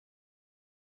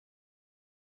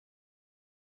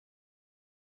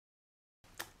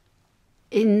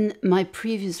In my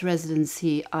previous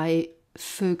residency, I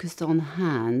focused on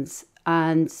hands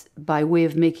and by way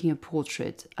of making a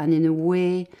portrait. And in a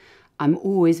way, I'm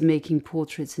always making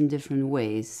portraits in different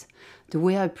ways. The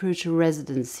way I approach a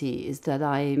residency is that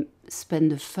I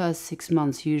spend the first 6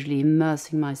 months usually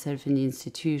immersing myself in the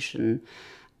institution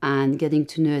and getting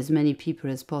to know as many people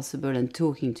as possible and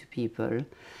talking to people.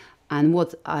 And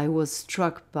what I was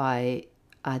struck by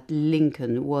at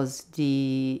Lincoln was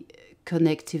the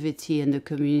connectivity and the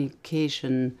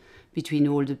communication between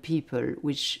all the people,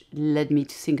 which led me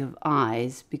to think of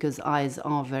eyes, because eyes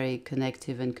are very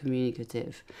connective and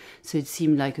communicative. So it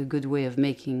seemed like a good way of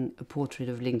making a portrait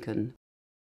of Lincoln.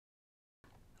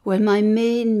 Well, my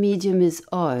main medium is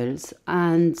oils,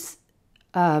 and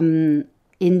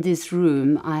in this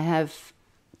room I have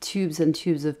tubes and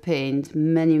tubes of paint,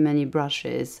 many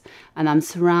brushes, and I'm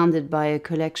surrounded by a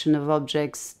collection of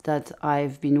objects that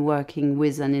I've been working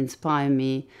with and inspire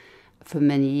me for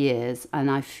many years, and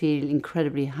I feel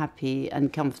incredibly happy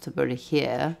and comfortable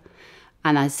here.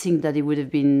 And I think that it would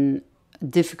have been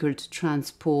difficult to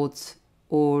transport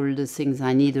all the things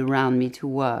I need around me to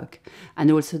work,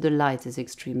 and also the light is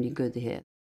extremely good here.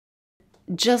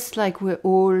 Just like we're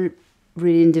all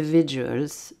really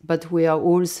individuals, but we are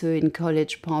also in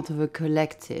college part of a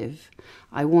collective,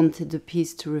 I wanted the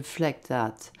piece to reflect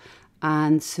that.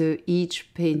 And so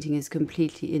each painting is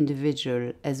completely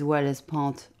individual as well as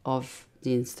part of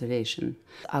the installation.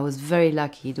 I was very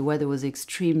lucky, the weather was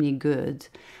extremely good,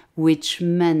 which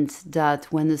meant that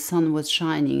when the sun was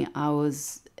shining, I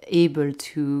was able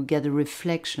to get a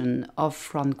reflection of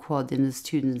front quad in the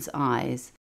students'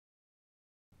 eyes.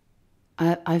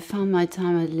 I found my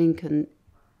time at Lincoln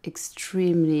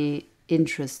extremely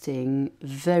interesting,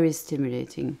 very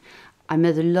stimulating. I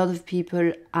met a lot of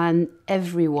people, and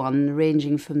everyone,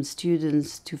 ranging from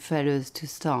students to fellows to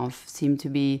staff, seemed to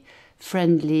be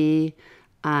friendly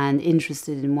and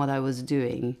interested in what I was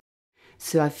doing.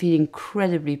 So I feel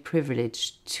incredibly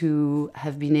privileged to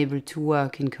have been able to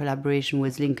work in collaboration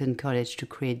with Lincoln College to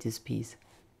create this piece.